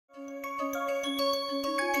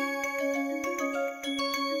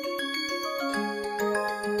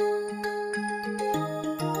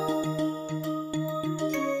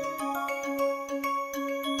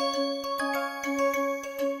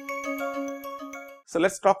So,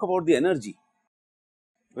 let us talk about the energy,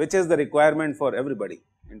 which is the requirement for everybody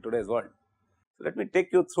in today's world. So, let me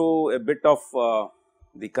take you through a bit of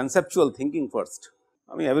the conceptual thinking first.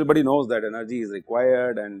 I mean, everybody knows that energy is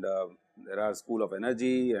required, and there are school of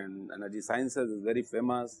energy, and energy sciences is very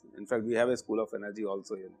famous. In fact, we have a school of energy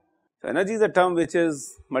also here. So, energy is a term which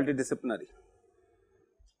is multidisciplinary,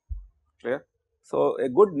 clear. So, a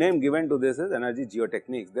good name given to this is energy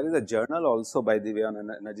geotechnics. There is a journal also by the way on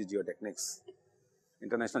energy geotechnics,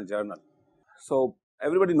 international journal. So,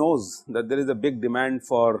 everybody knows that there is a big demand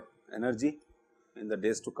for energy in the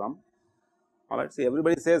days to come. Alright, see,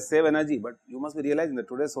 everybody says save energy, but you must be realizing that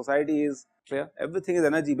today's society is clear, everything is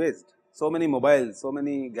energy based. So many mobiles, so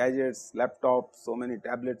many gadgets, laptops, so many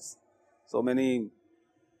tablets, so many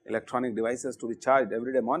electronic devices to be charged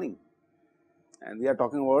every day morning, and we are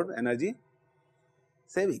talking about energy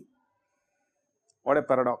saving. What a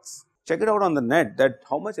paradox. Check it out on the net that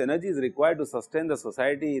how much energy is required to sustain the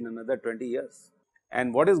society in another 20 years,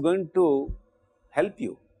 and what is going to help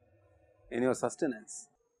you in your sustenance.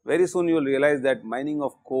 Very soon you will realize that mining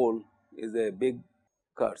of coal is a big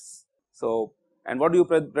curse. So, and what do you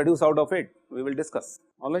produce out of it? We will discuss,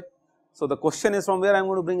 alright. So, the question is from where I am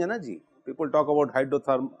going to bring energy. People talk about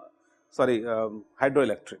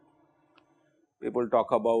hydroelectric, people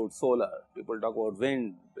talk about solar, people talk about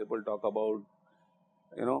wind, people talk about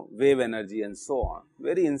wave energy and so on.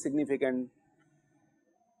 Very insignificant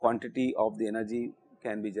quantity of the energy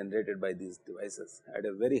can be generated by these devices at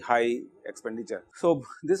a very high expenditure. So,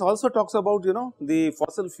 this also talks about the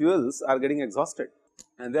fossil fuels are getting exhausted,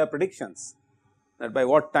 and there are predictions that by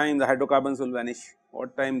what time the hydrocarbons will vanish,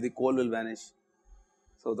 what time the coal will vanish.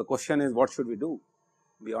 So, the question is what should we do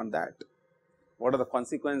beyond that? What are the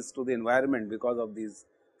consequences to the environment because of these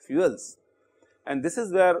fuels? And this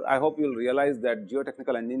is where I hope you will realize that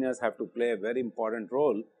geotechnical engineers have to play a very important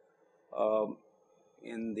role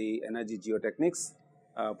in the energy geotechnics,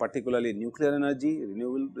 particularly nuclear energy,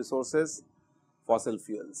 renewable resources, fossil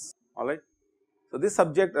fuels, alright. So, this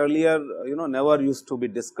subject earlier never used to be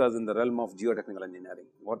discussed in the realm of geotechnical engineering.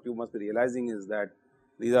 What you must be realizing is that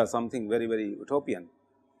these are something very utopian,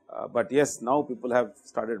 but yes, now people have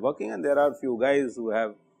started working, and there are few guys who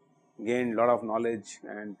have gained lot of knowledge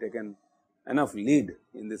and taken enough lead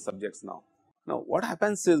in these subjects now. Now, what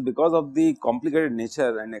happens is because of the complicated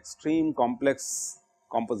nature and extreme complex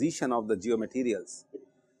composition of the geomaterials,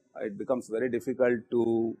 it becomes very difficult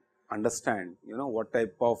to understand what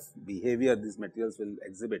type of behavior these materials will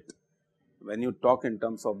exhibit when you talk in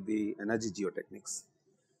terms of the energy geotechnics.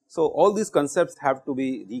 So, all these concepts have to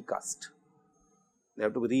be recast, they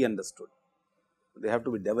have to be re-understood, they have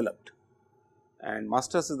to be developed, and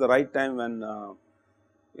masters is the right time when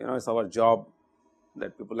it is our job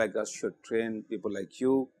that people like us should train people like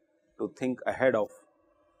you to think ahead of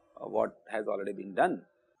what has already been done.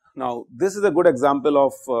 Now, this is a good example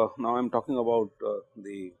of now I am talking about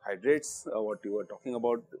the hydrates, what you were talking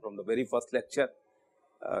about from the very first lecture.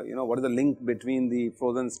 What is the link between the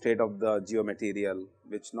frozen state of the geomaterial,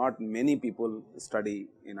 which not many people study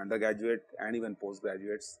in undergraduate and even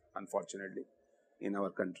postgraduates, unfortunately, in our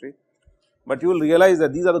country. But you will realize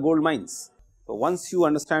that these are the gold mines. So, once you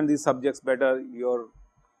understand these subjects better, your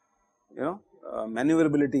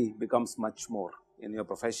maneuverability becomes much more in your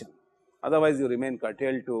profession. Otherwise, you remain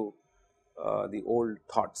curtailed to the old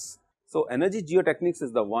thoughts. So, energy geotechnics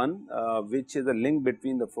is the one which is a link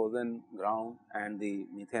between the frozen ground and the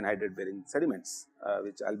methane hydrate bearing sediments,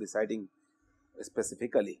 which I will be citing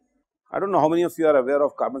specifically. I do not know how many of you are aware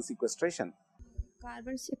of carbon sequestration.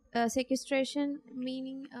 Carbon sequestration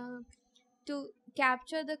meaning to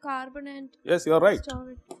capture the carbon and yes, you are right. store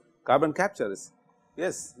it. Carbon capture is,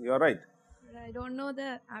 yes, you are right. But I don't know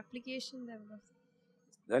the application level.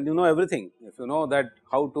 Then you know everything. If you know that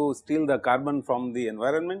how to steal the carbon from the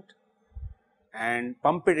environment and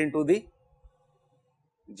pump it into the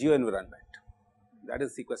geo environment, that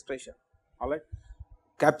is sequestration, alright.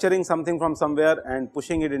 Capturing something from somewhere and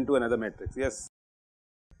pushing it into another matrix. Yes,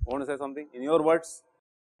 want to say something in your words?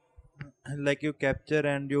 Like you capture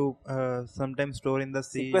and you sometimes store in the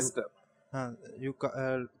sea. Sequester. You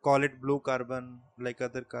call it blue carbon, like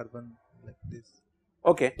other carbon, like this.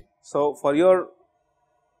 Okay, so for your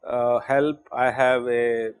help, I have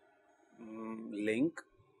a link.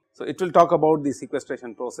 So, it will talk about the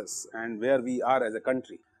sequestration process and where we are as a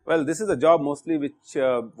country. Well, this is a job mostly which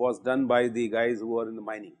was done by the guys who are in the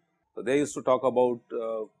mining. So, they used to talk about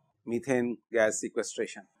methane gas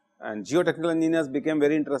sequestration, and geotechnical engineers became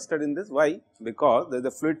very interested in this. Why? Because there is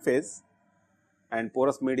a fluid phase and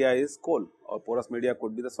porous media is coal, or porous media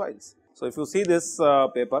could be the soils. So, if you see this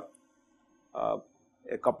paper,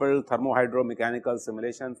 a coupled thermohydromechanical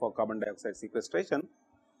simulation for carbon dioxide sequestration,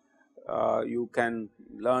 you can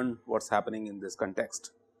learn what is happening in this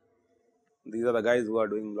context. These are the guys who are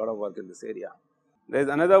doing a lot of work in this area. There is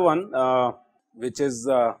another one which is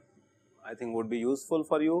I think would be useful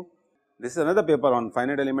for you. This is another paper on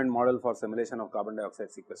finite element model for simulation of carbon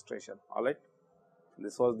dioxide sequestration, alright.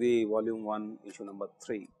 This was the volume 1 issue number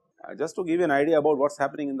 3. Just to give you an idea about what is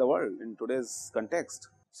happening in the world in today's context.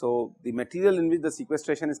 So, the material in which the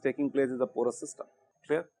sequestration is taking place is a porous system,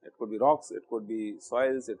 clear. It could be rocks, it could be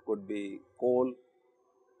soils, it could be coal,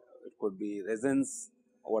 it could be resins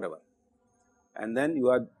or whatever, and then you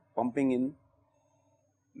are pumping in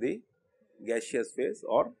the gaseous phase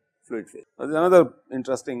or fluid phase. So, this is another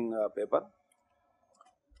interesting paper,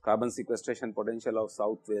 carbon sequestration potential of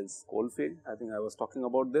South Wales coalfield. I think I was talking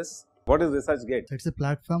about this. What is ResearchGate? It's a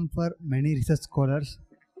platform for many research scholars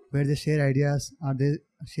where they share ideas or they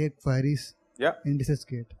share queries in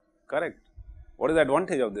ResearchGate. Correct. What is the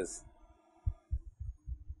advantage of this?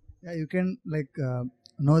 Yeah, you can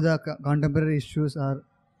know the contemporary issues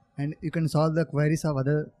and you can solve the queries of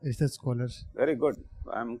other research scholars. Very good.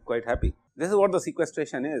 I am quite happy. This is what the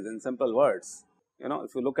sequestration is in simple words. You know,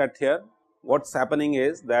 if you look at here, what is happening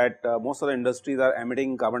is that most of the industries are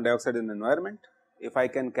emitting carbon dioxide in the environment. If I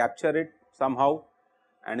can capture it somehow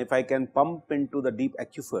and if I can pump into the deep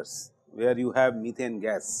aquifers where you have methane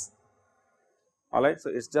gas, alright.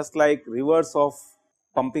 So, it is just like reverse of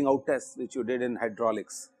pumping out test which you did in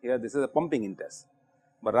hydraulics. Here this is a pumping in test,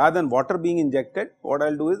 but rather than water being injected, what I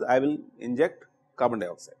will do is I will inject carbon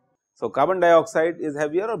dioxide. So, carbon dioxide is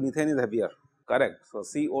heavier or methane is heavier? Correct. So,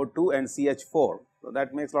 CO2 and CH4, so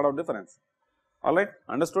that makes a lot of difference, alright,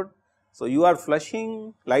 understood. So, you are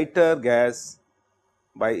flushing lighter gas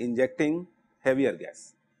by injecting heavier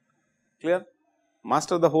gas, clear.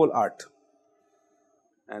 Master the whole art,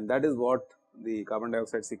 and that is what the carbon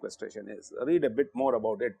dioxide sequestration is. Read a bit more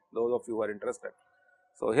about it, those of you who are interested.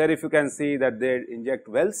 So, here if you can see that they inject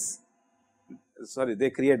wells, they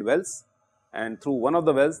create wells, and through one of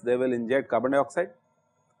the wells they will inject carbon dioxide,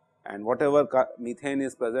 and whatever methane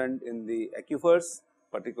is present in the aquifers,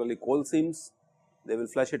 particularly coal seams, they will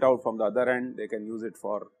flush it out from the other end, they can use it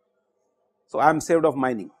for. So, I am saved of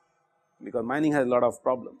mining, because mining has a lot of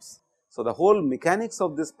problems. So, the whole mechanics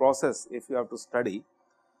of this process, if you have to study,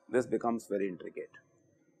 this becomes very intricate.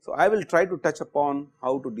 So, I will try to touch upon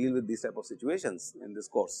how to deal with these type of situations in this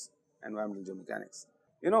course, environmental geomechanics.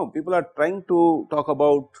 You know, people are trying to talk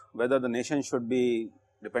about whether the nation should be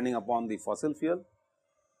depending upon the fossil fuel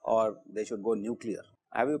or they should go nuclear.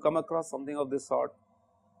 Have you come across something of this sort,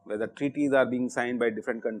 where the treaties are being signed by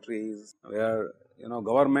different countries, where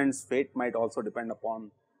government's fate might also depend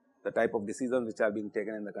upon the type of decisions which are being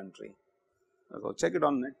taken in the country. So, check it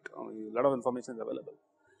on net, a lot of information is available.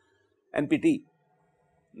 NPT,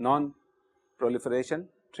 Non-Proliferation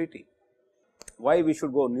Treaty, why we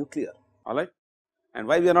should go nuclear, alright, and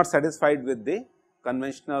why we are not satisfied with the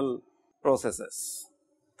conventional processes.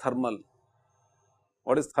 Thermal,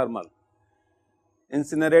 what is thermal?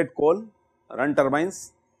 Incinerate coal, run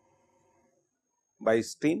turbines by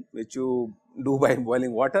steam which you do by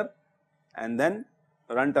boiling water, and then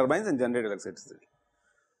run turbines and generate electricity.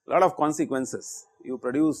 Lot of consequences, you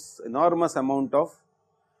produce enormous amount of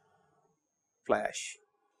fly ash.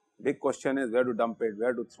 Big question is where to dump it,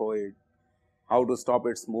 where to throw it, how to stop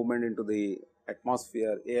its movement into the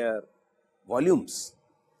atmosphere, air, volumes.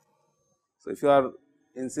 So, if you are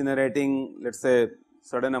incinerating, let us say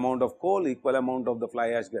certain amount of coal, equal amount of the fly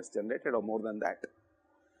ash gets generated or more than that.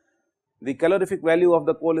 The calorific value of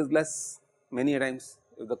the coal is less many times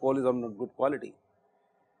if the coal is of not good quality,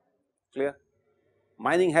 clear.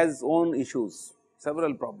 Mining has its own issues,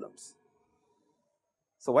 several problems.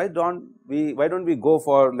 So, why don't we go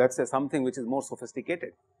for, let us say, something which is more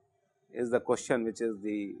sophisticated, is the question which is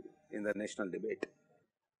in the national debate.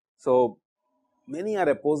 So, many are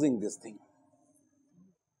opposing this thing.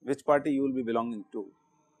 Which party you will be belonging to?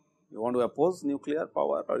 You want to oppose nuclear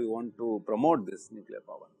power or you want to promote this nuclear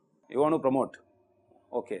power? You want to promote,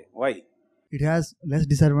 okay, why? It has less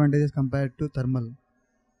disadvantages compared to thermal.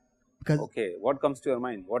 Because okay, what comes to your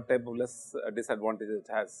mind? What type of less disadvantages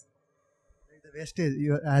it has? The wastage,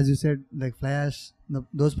 as you said, like fly ash,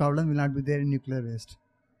 those problems will not be there in nuclear waste.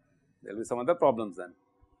 There will be some other problems then.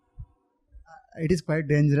 It is quite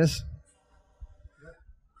dangerous.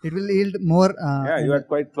 It will yield more. Yeah, you are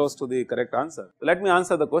quite close to the correct answer. So, let me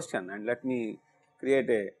answer the question and let me create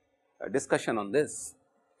a discussion on this.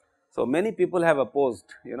 So, many people have opposed,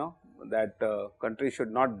 that country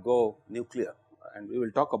should not go nuclear, and we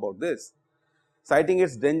will talk about this, citing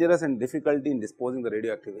its dangerous and difficulty in disposing the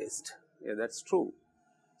radioactive waste. Yeah, that is true.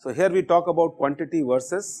 So, here we talk about quantity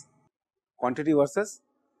versus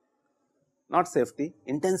not safety,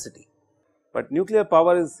 intensity. But nuclear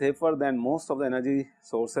power is safer than most of the energy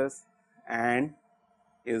sources and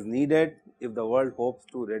is needed if the world hopes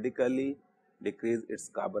to radically decrease its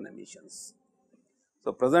carbon emissions.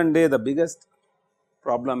 So, present day the biggest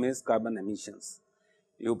problem is carbon emissions.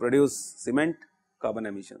 You produce cement, carbon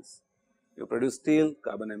emissions, you produce steel,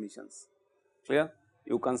 carbon emissions, clear?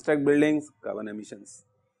 You construct buildings, carbon emissions,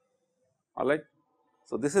 alright.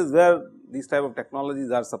 So, this is where these type of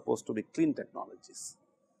technologies are supposed to be clean technologies.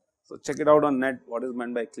 So, check it out on net what is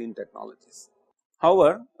meant by clean technologies.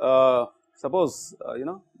 However, suppose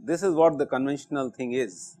this is what the conventional thing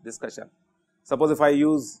is discussion. Suppose if I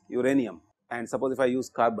use uranium and suppose if I use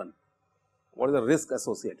carbon, what is the risk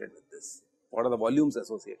associated with this? What are the volumes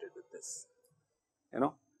associated with this?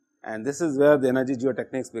 And this is where the energy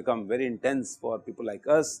geotechnics become very intense for people like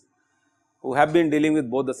us who have been dealing with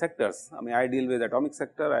both the sectors. I mean, I deal with atomic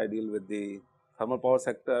sector, I deal with the thermal power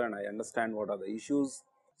sector, and I understand what are the issues.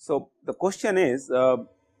 So, the question is,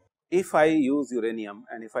 if I use uranium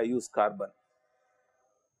and if I use carbon,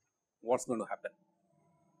 what is going to happen?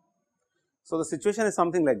 So, the situation is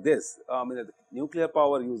something like this, the nuclear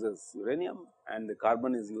power uses uranium and the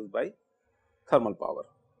carbon is used by thermal power.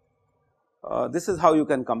 This is how you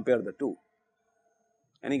can compare the two.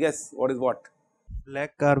 Any guess what is what?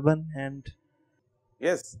 Black carbon and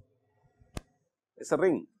Yes, it is a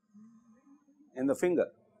ring in the finger.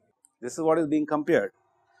 This is what is being compared.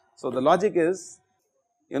 So, the logic is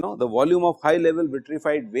the volume of high level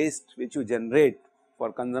vitrified waste which you generate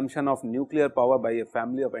for consumption of nuclear power by a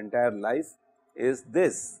family of entire life is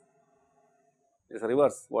this, is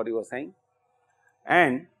reverse what you were saying,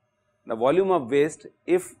 and the volume of waste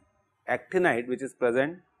if actinide which is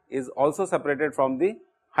present is also separated from the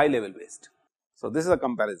high level waste. So, this is a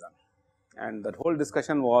comparison, and that whole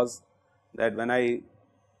discussion was that when I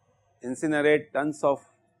incinerate tons of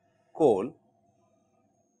coal,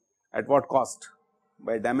 at what cost?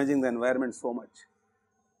 By damaging the environment so much,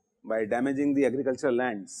 by damaging the agricultural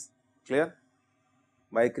lands, clear,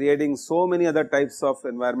 by creating so many other types of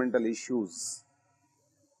environmental issues,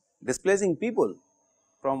 displacing people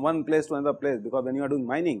from one place to another place, because when you are doing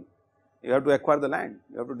mining, you have to acquire the land,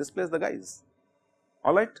 you have to displace the guys,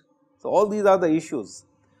 alright. So, all these are the issues.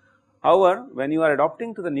 However, when you are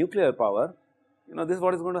adopting to the nuclear power, this is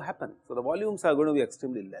what is going to happen. So, the volumes are going to be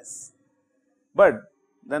extremely less, but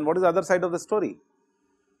then what is the other side of the story?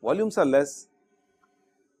 Volumes are less,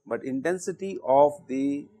 but intensity of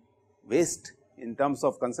the waste in terms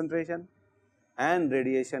of concentration and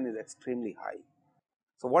radiation is extremely high.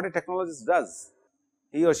 So, what a technologist does,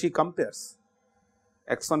 he or she compares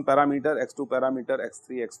x1 parameter, x2 parameter,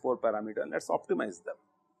 x3, x4 parameter, and let us optimize them,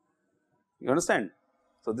 you understand.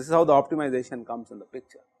 So, this is how the optimization comes in the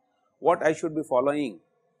picture. What I should be following,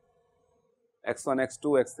 x1,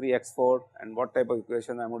 x2, x3, x4, and what type of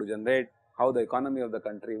equation I am going to generate, how the economy of the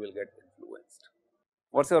country will get influenced.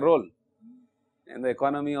 What is your role in the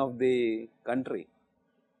economy of the country?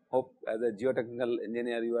 Hope as a geotechnical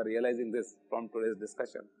engineer you are realizing this from today's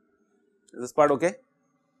discussion. Is this part okay?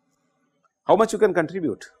 How much you can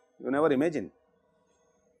contribute? You never imagine.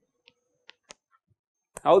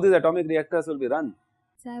 How these atomic reactors will be run?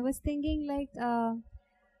 So I was thinking like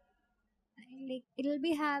it will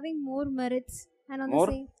be having more merits and on More?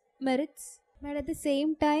 the same merits, but at the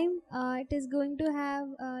same time it is going to have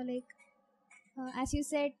as you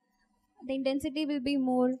said, the intensity will be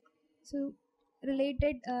more, so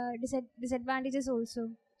related disadvantages also.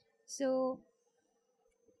 So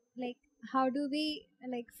like how do we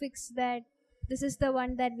fix that this is the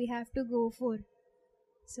one that we have to go for?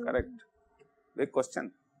 So Correct, big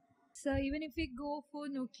question. So even if we go for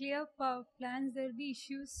nuclear power plants, there will be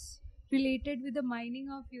issues related with the mining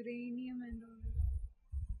of uranium and all.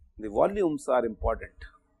 The volumes are important.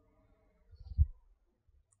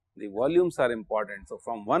 The volumes are important. So,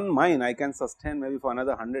 from one mine I can sustain maybe for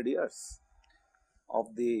another 100 years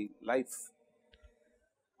of the life.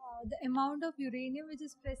 The amount of uranium which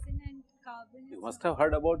is present and carbon. You must have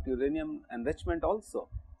heard about uranium enrichment also.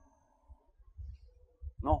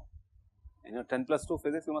 No, in your 10+2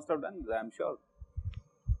 physics you must have done this, I am sure.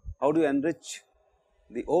 How do you enrich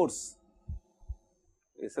the ores?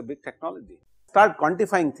 It is a big technology. Start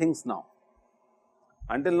quantifying things now.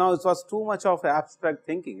 Until now it was too much of abstract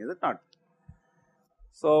thinking, is it not?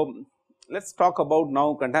 So, let us talk about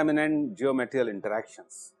now contaminant geomaterial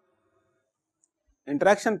interactions.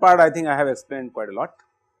 Interaction part I think I have explained quite a lot,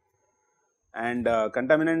 and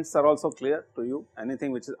contaminants are also clear to you,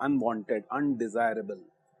 anything which is unwanted, undesirable,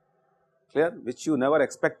 clear, which you never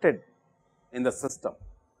expected in the system.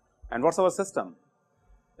 And what is our system?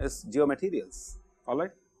 is geomaterials,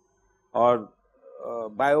 alright, or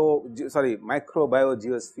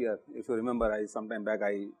microbiogeosphere. If you remember, I sometime back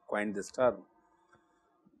I coined this term.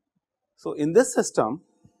 So, in this system,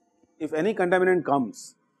 if any contaminant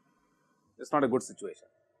comes, it is not a good situation,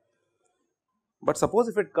 but suppose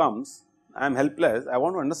if it comes, I am helpless, I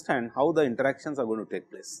want to understand how the interactions are going to take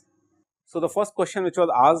place. So, the first question which was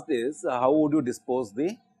asked is how would you dispose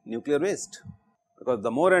the nuclear waste, because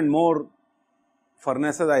the more and more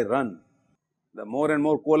furnaces I run, the more and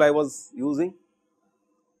more coal I was using,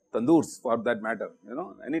 tandoors for that matter,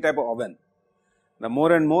 any type of oven, the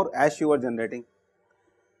more and more ash you were generating,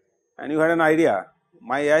 and you had an idea,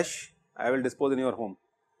 my ash I will dispose in your home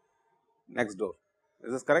next door,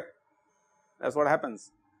 is this correct? That is what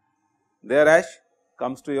happens, their ash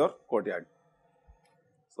comes to your courtyard.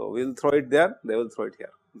 So, we will throw it there, they will throw it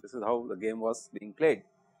here, this is how the game was being played.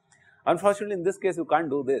 Unfortunately, in this case you can't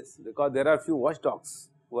do this, because there are few watchdogs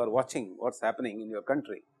who are watching what is happening in your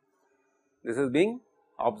country. This is being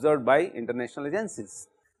observed by international agencies.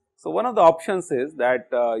 So, one of the options is that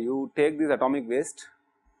you take this atomic waste,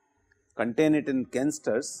 contain it in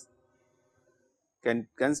canisters.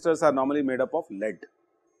 Canisters are normally made up of lead,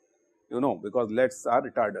 because leads are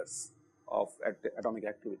retarders of atomic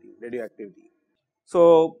activity, radioactivity.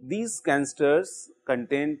 So, these canisters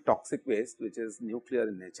contain toxic waste which is nuclear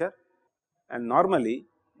in nature, and normally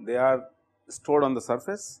they are stored on the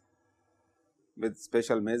surface with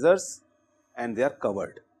special measures and they are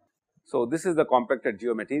covered. So, this is the compacted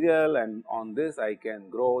geomaterial, and on this I can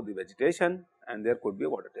grow the vegetation and there could be a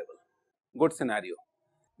water table, good scenario.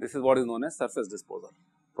 This is what is known as surface disposal,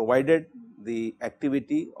 provided the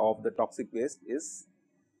activity of the toxic waste is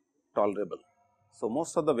tolerable. So,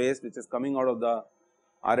 most of the waste which is coming out of the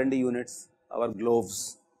R&D units, our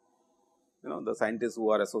gloves, the scientists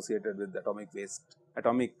who are associated with atomic waste,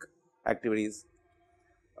 atomic activities,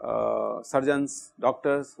 surgeons,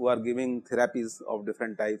 doctors who are giving therapies of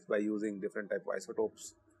different types by using different type of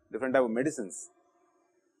isotopes, different type of medicines,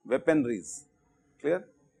 weaponries, clear,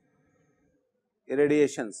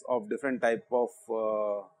 irradiations of different type of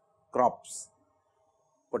crops,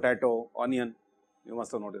 potato, onion, you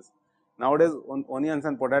must have noticed. Nowadays onions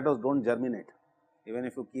and potatoes do not germinate, even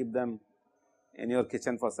if you keep them in your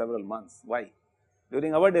kitchen for several months. Why?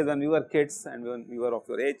 During our days when we were kids and when we were of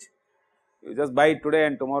your age, you just buy it today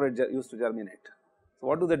and tomorrow it used to germinate. So,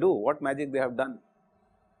 what do they do? What magic they have done?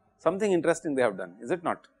 Something interesting they have done, is it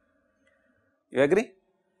not? You agree?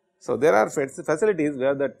 So, there are facilities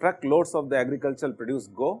where the truck loads of the agricultural produce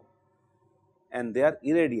go and they are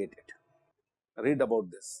irradiated. Read about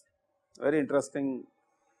this, very interesting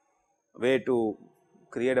way to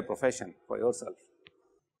create a profession for yourself.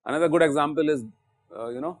 Another good example is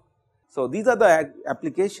so these are the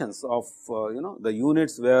applications of the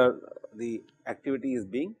units where the activity is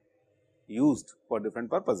being used for different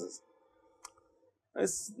purposes,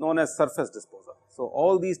 is known as surface disposal. So,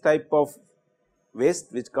 all these type of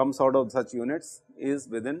waste which comes out of such units is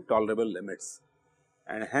within tolerable limits,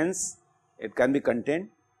 and hence it can be contained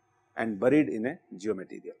and buried in a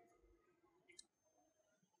geomaterial.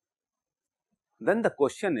 Then the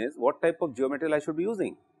question is, what type of geomaterial I should be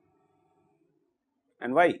using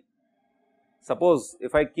and why? Suppose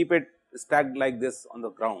if I keep it stacked like this on the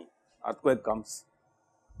ground, earthquake comes,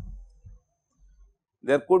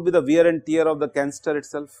 there could be the wear and tear of the canister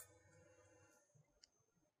itself,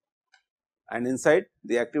 and inside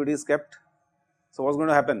the activity is kept. So, what is going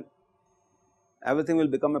to happen? Everything will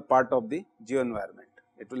become a part of the geo environment,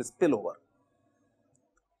 it will spill over.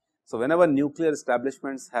 So, whenever nuclear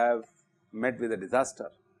establishments have met with a disaster,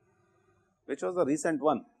 which was a recent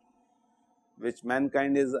one, which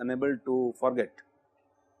mankind is unable to forget,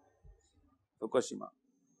 Fukushima,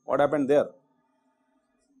 what happened there?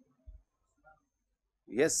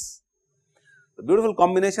 Yes, the beautiful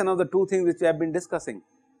combination of the two things which we have been discussing,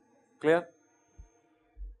 clear.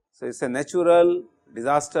 So, it is a natural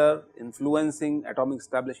disaster influencing atomic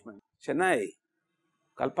establishment. Chennai,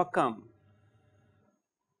 Kalpakkam.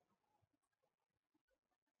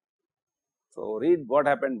 So, read what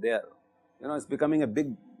happened there, it is becoming a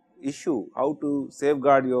big issue how to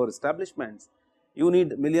safeguard your establishments. You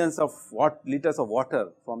need millions of liters of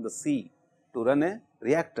water from the sea to run a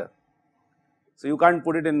reactor. So, you can't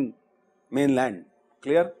put it in mainland,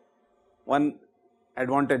 clear, one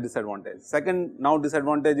advantage, disadvantage. Second, now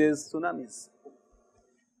disadvantage is tsunamis.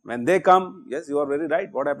 When they come, yes, you are very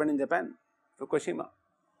right, what happened in Japan, Fukushima,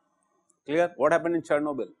 clear, what happened in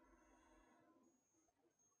Chernobyl,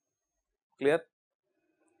 clear.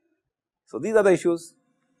 So, these are the issues.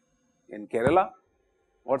 In Kerala,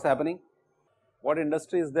 what is happening? What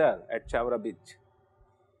industry is there at Chavara beach?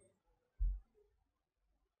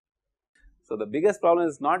 So, the biggest problem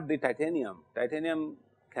is not the titanium. Titanium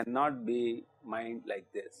cannot be mined like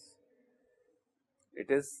this.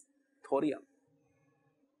 It is thorium.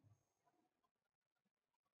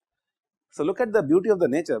 So, look at the beauty of the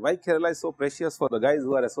nature. Why Kerala is so precious for the guys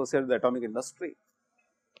who are associated with the atomic industry.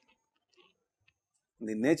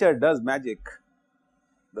 The nature does magic.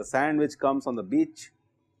 The sand which comes on the beach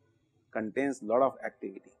contains lot of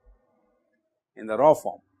activity in the raw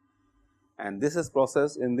form, and this is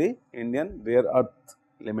processed in the Indian Rare Earth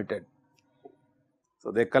Limited.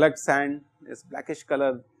 So, they collect sand, is blackish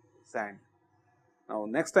color sand. Now,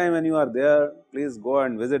 next time when you are there, please go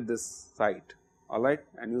and visit this site, alright,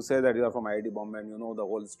 and you say that you are from IIT Bombay and you know the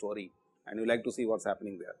whole story and you like to see what is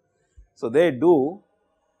happening there. So, they do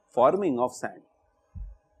forming of sand.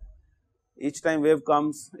 Each time wave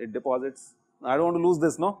comes, it deposits. I do not want to lose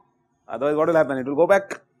this, no, otherwise what will happen? It will go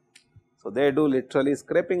back. So, they do literally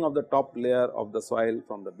scraping of the top layer of the soil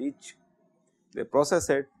from the beach, they process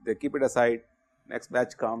it, they keep it aside, next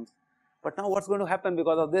batch comes. But now what is going to happen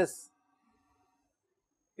because of this?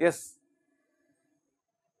 Yes,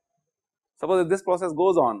 suppose if this process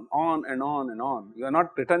goes on and on and on, you are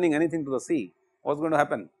not returning anything to the sea, what is going to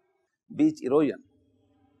happen? Beach erosion,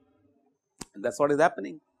 and that is what is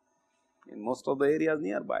happening in most of the areas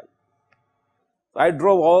nearby. So, I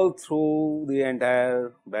drove all through the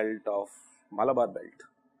entire belt of Malabar belt,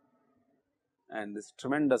 and this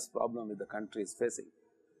tremendous problem which the country is facing.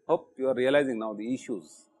 Hope you are realizing now the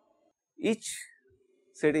issues. Each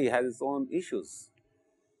city has its own issues.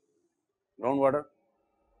 Groundwater,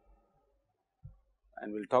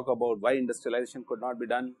 and we will talk about why industrialization could not be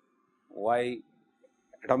done, why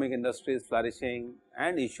atomic industry is flourishing,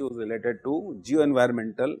 and issues related to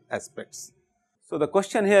geo-environmental aspects. So, the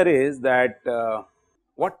question here is that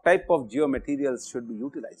what type of geomaterials should be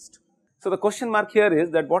utilized. So, the question mark here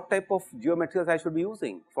is that what type of geomaterials I should be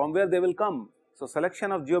using, from where they will come. So,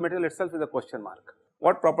 selection of geomaterial itself is a question mark.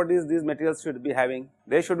 What properties these materials should be having?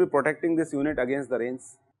 They should be protecting this unit against the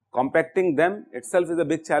rains. Compacting them itself is a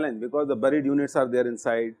big challenge because the buried units are there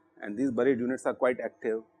inside and these buried units are quite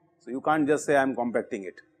active. So, you can't just say I am compacting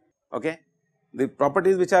it. Okay. The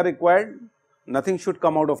properties which are required, nothing should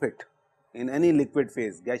come out of it in any liquid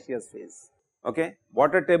phase, gaseous phase. Okay.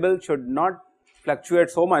 Water table should not fluctuate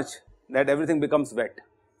so much that everything becomes wet.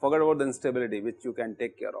 Forget about the instability which you can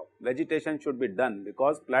take care of. Vegetation should be done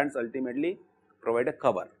because plants ultimately provide a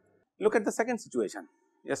cover. Look at the second situation.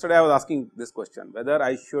 Yesterday I was asking this question, whether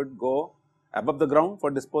I should go above the ground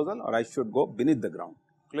for disposal or I should go beneath the ground.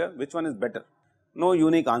 Clear? Which one is better? No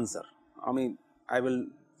unique answer. I mean, I will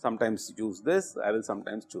sometimes choose this, I will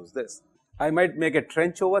sometimes choose this. I might make a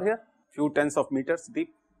trench over here, few tens of meters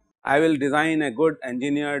deep. I will design a good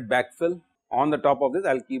engineered backfill. On the top of this,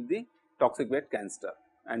 I will keep the toxic waste canister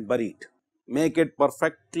and bury it. Make it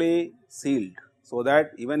perfectly sealed, so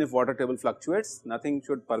that even if water table fluctuates, nothing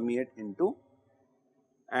should permeate into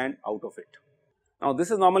and out of it. Now,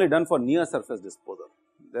 this is normally done for near surface disposal.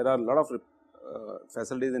 There are a lot of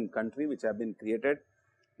facilities in country which have been created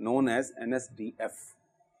known as NSDF,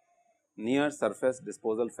 near surface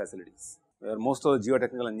disposal facilities, where most of the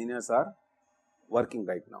geotechnical engineers are working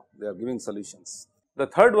right now. They are giving solutions. The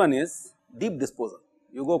third one is deep disposal.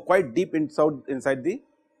 You go quite deep inside the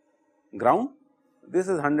ground. This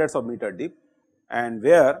is hundreds of meter deep, and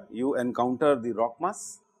where you encounter the rock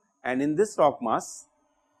mass, and in this rock mass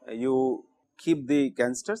you keep the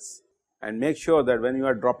canisters and make sure that when you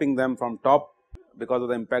are dropping them from top, because of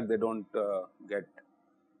the impact they do not get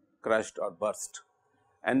crushed or burst,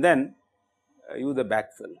 and then use the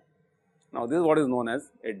backfill. Now, this is what is known as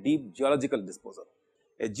a deep geological disposal.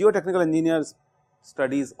 A geotechnical engineer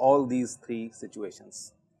studies all these three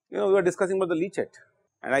situations. You know, we were discussing about the leachate,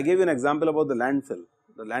 and I gave you an example about the landfill.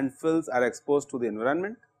 The landfills are exposed to the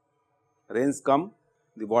environment, rains come,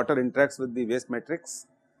 the water interacts with the waste matrix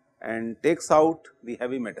and takes out the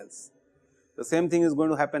heavy metals. The same thing is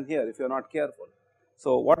going to happen here if you are not careful.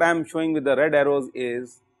 So, what I am showing with the red arrows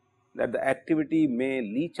is that the activity may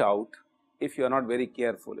leach out if you are not very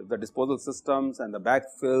careful. If the disposal systems and the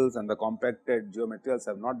backfills and the compacted geomaterials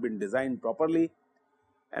have not been designed properly,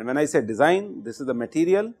 and when I say design, this is the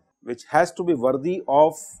material which has to be worthy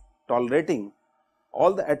of tolerating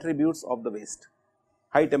all the attributes of the waste: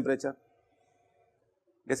 high temperature,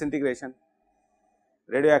 disintegration,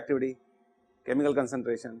 radioactivity, chemical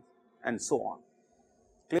concentration, and so on.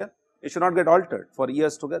 Clear? It should not get altered for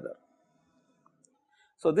years together.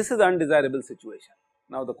 So, this is the undesirable situation.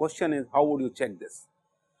 Now, the question is, how would you check this?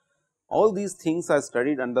 All these things are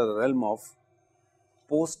studied under the realm of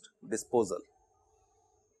post disposal.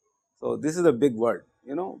 So, this is a big word,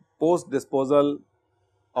 you know, post disposal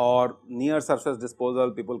or near surface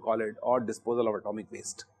disposal people call it, or disposal of atomic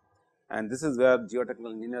waste, and this is where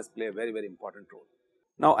geotechnical engineers play a very important role.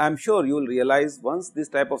 Now, I am sure you will realize once this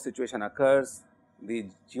type of situation occurs, the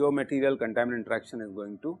geomaterial contaminant interaction is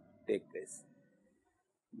going to take place.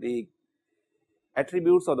 The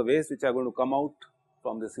attributes of the waste which are going to come out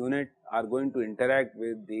from this unit are going to interact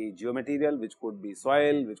with the geomaterial, which could be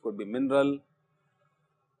soil, which could be mineral,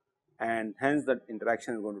 and hence that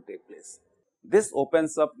interaction is going to take place. This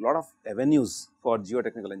opens up lot of avenues for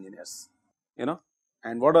geotechnical engineers,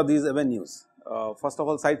 and what are these avenues? First of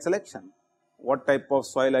all, site selection. What type of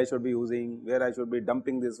soil I should be using, where I should be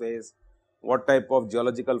dumping this waste, what type of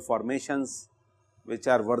geological formations which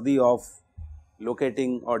are worthy of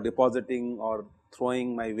locating or depositing or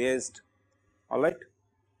throwing my waste, alright.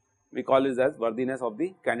 We call this as worthiness of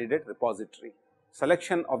the candidate repository.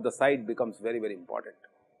 Selection of the site becomes very important.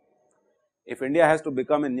 If India has to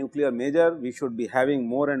become a nuclear major, we should be having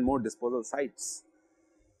more and more disposal sites,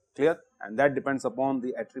 clear, and that depends upon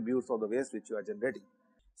the attributes of the waste which you are generating.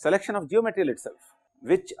 Selection of geomaterial itself,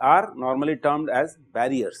 which are normally termed as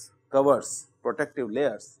barriers, covers, protective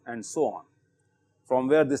layers and so on. From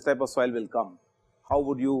where this type of soil will come, how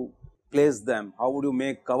would you place them, how would you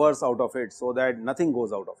make covers out of it so that nothing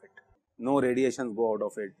goes out of it, no radiations go out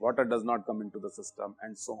of it, water does not come into the system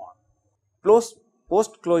and so on.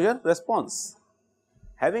 Post closure response,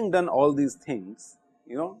 having done all these things,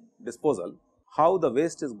 disposal, how the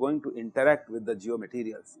waste is going to interact with the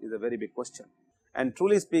geomaterials is a very big question, and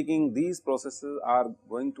truly speaking these processes are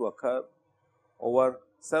going to occur over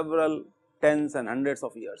several tens and hundreds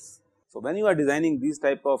of years. So, when you are designing these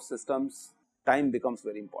type of systems, time becomes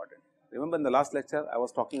very important. Remember in the last lecture I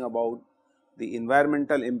was talking about the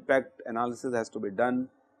environmental impact analysis has to be done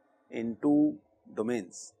in two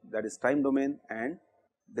domains, that is time domain and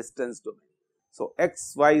distance domain. So,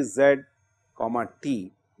 x, y, z, comma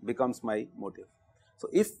t becomes my motive. So,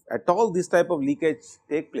 if at all this type of leakage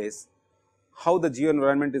take place, how the geo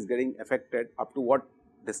environment is getting affected, up to what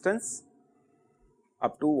distance,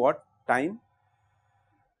 up to what time.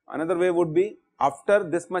 Another way would be after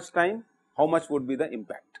this much time, how much would be the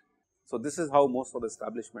impact. So, this is how most of the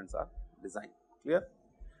establishments are designed, clear.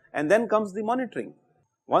 And then comes the monitoring.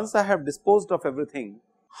 Once I have disposed of everything,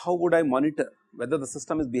 how would I monitor whether the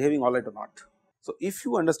system is behaving all right or not. So, if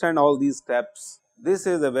you understand all these steps, this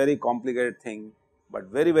is a very complicated thing, but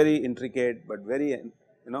very intricate, but very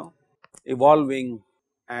evolving,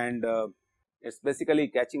 and it is basically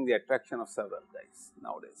catching the attraction of several guys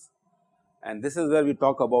nowadays. And this is where we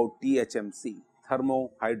talk about THMC,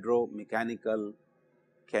 thermo, hydro, mechanical,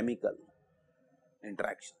 chemical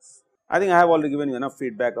interactions. I think I have already given you enough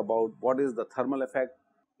feedback about what is the thermal effect,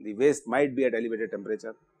 the waste might be at elevated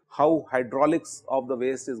temperature, how hydraulics of the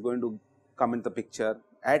waste is going to come into the picture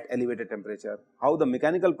at elevated temperature, how the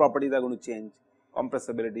mechanical properties are going to change,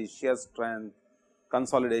 compressibility, shear strength,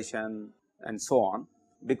 consolidation and so on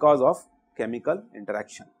because of chemical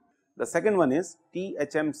interaction. The second one is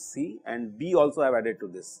THMC, and B also I have added to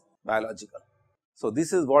this, biological. So,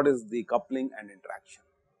 this is what is the coupling and interaction,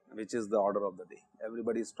 which is the order of the day.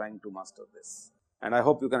 Everybody is trying to master this, and I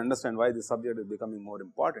hope you can understand why this subject is becoming more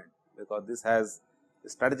important, because this has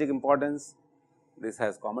strategic importance, this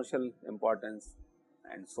has commercial importance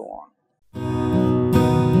and so on.